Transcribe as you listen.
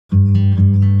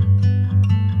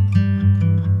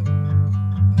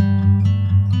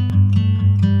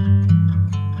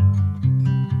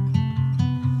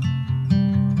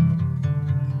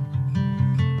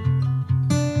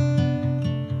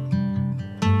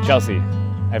Chelsea,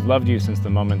 I've loved you since the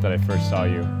moment that I first saw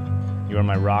you. You are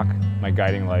my rock, my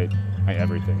guiding light, my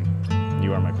everything.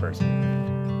 You are my person.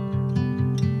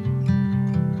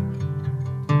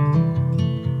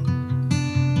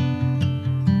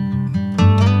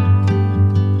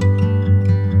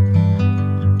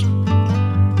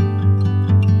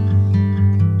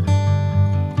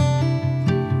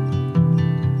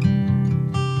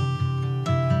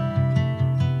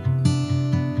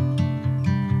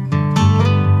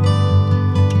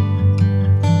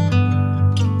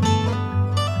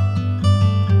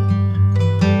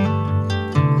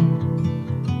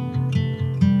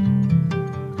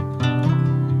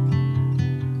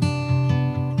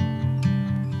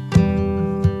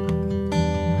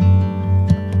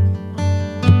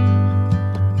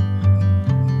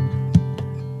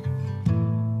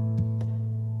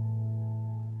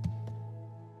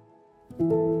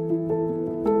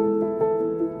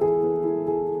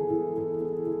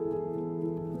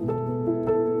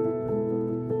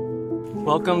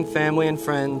 Welcome, family and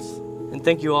friends, and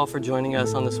thank you all for joining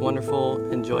us on this wonderful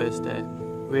and joyous day.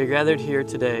 We are gathered here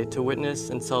today to witness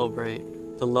and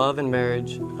celebrate the love and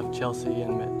marriage of Chelsea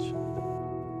and Mitch.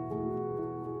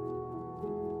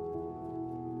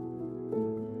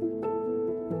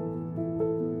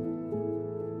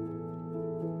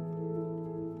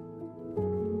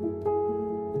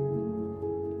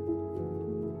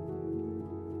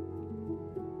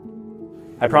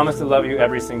 I promise to love you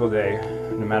every single day,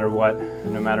 no matter what,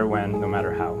 no matter when, no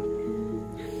matter how.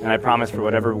 And I promise for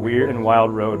whatever weird and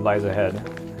wild road lies ahead,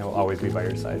 I will always be by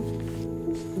your side.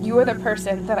 You are the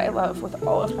person that I love with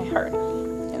all of my heart,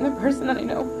 and the person that I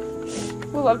know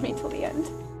will love me till the end.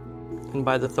 And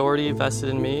by the authority vested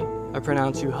in me, I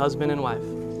pronounce you husband and wife.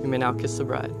 You may now kiss the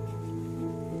bride.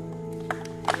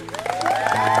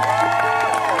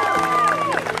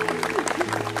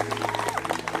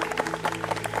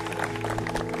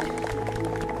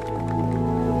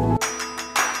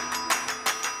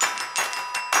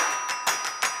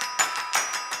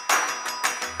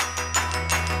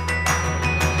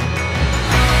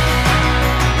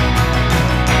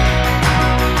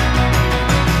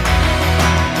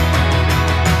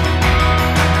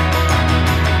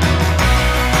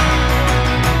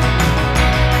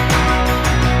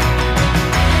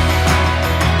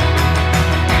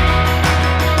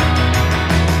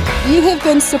 You have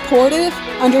been supportive,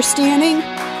 understanding,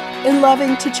 and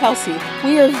loving to Chelsea.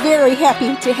 We are very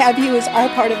happy to have you as our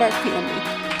part of our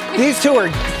family. These two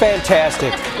are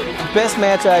fantastic. Best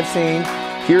match I've seen.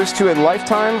 Here's to a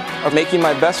lifetime of making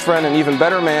my best friend an even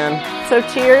better man. So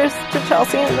cheers to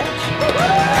Chelsea and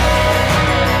Mitch.